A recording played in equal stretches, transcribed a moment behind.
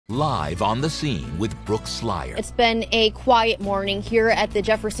Live on the scene with Brooke Slyer. It's been a quiet morning here at the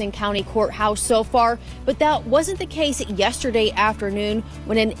Jefferson County Courthouse so far, but that wasn't the case yesterday afternoon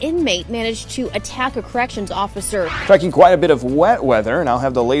when an inmate managed to attack a corrections officer. Tracking quite a bit of wet weather, and I'll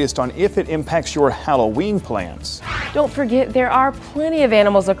have the latest on if it impacts your Halloween plans. Don't forget, there are plenty of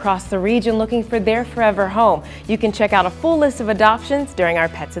animals across the region looking for their forever home. You can check out a full list of adoptions during our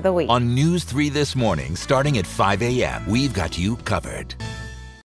Pets of the Week. On News 3 this morning, starting at 5 a.m., we've got you covered.